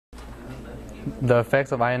The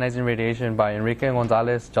Effects of Ionizing Radiation by Enrique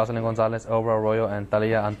Gonzalez, Jocelyn Gonzalez, Elber Arroyo, and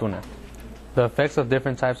Thalia Antuna. The effects of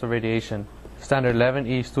different types of radiation. Standard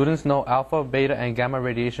 11E. Students know alpha, beta, and gamma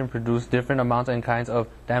radiation produce different amounts and kinds of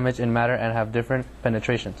damage in matter and have different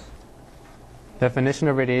penetrations. Definition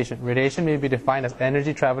of radiation. Radiation may be defined as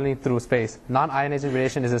energy traveling through space. Non-ionizing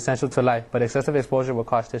radiation is essential to life, but excessive exposure will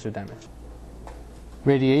cause tissue damage.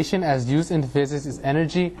 Radiation as used in physics is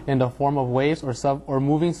energy in the form of waves or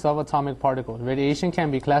moving subatomic particles. Radiation can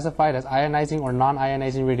be classified as ionizing or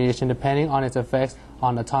non-ionizing radiation depending on its effects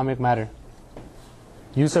on atomic matter.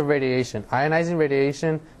 Use of radiation. Ionizing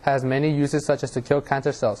radiation has many uses such as to kill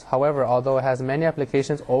cancer cells. However, although it has many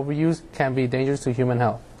applications, overuse can be dangerous to human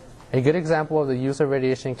health. A good example of the use of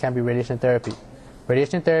radiation can be radiation therapy.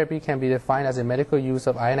 Radiation therapy can be defined as a medical use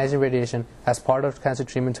of ionizing radiation as part of cancer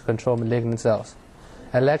treatment to control malignant cells.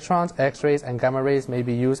 Electrons, X-rays, and gamma rays may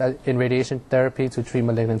be used in radiation therapy to treat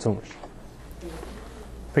malignant tumors.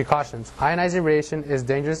 Precautions. Ionizing radiation is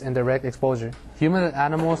dangerous in direct exposure. Humans and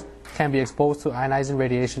animals can be exposed to ionizing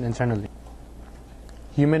radiation internally.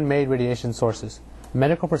 Human-made radiation sources.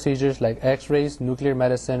 Medical procedures like X-rays, nuclear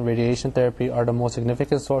medicine, radiation therapy are the most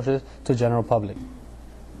significant sources to general public.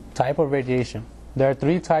 Type of radiation. There are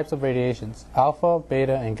three types of radiations: alpha,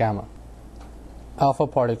 beta, and gamma. Alpha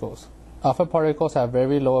particles. Alpha particles have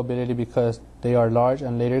very low ability because they are large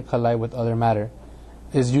and later collide with other matter.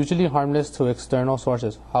 It is usually harmless to external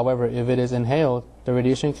sources. However, if it is inhaled, the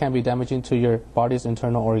radiation can be damaging to your body's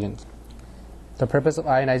internal organs. The purpose of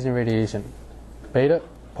ionizing radiation. Beta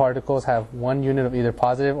particles have one unit of either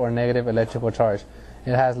positive or negative electrical charge.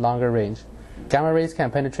 It has longer range. Gamma rays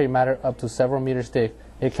can penetrate matter up to several meters thick.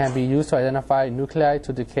 It can be used to identify nuclei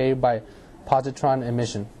to decay by positron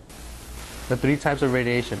emission. The three types of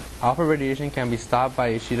radiation. Alpha radiation can be stopped by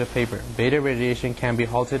a sheet of paper. Beta radiation can be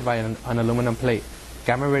halted by an aluminum plate.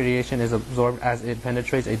 Gamma radiation is absorbed as it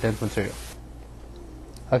penetrates a dense material.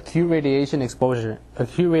 Acute radiation exposure.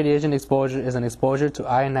 Acute radiation exposure is an exposure to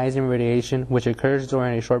ionizing radiation which occurs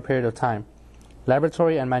during a short period of time.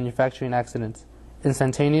 Laboratory and manufacturing accidents.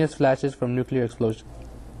 Instantaneous flashes from nuclear explosion.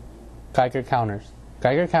 Geiger counters.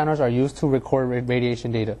 Geiger counters are used to record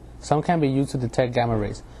radiation data. Some can be used to detect gamma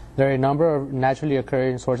rays. There are a number of naturally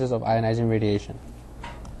occurring sources of ionizing radiation.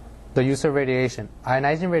 The use of radiation.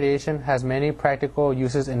 Ionizing radiation has many practical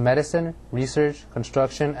uses in medicine, research,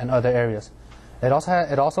 construction, and other areas. It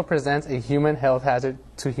also presents a human health hazard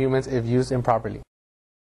to humans if used improperly.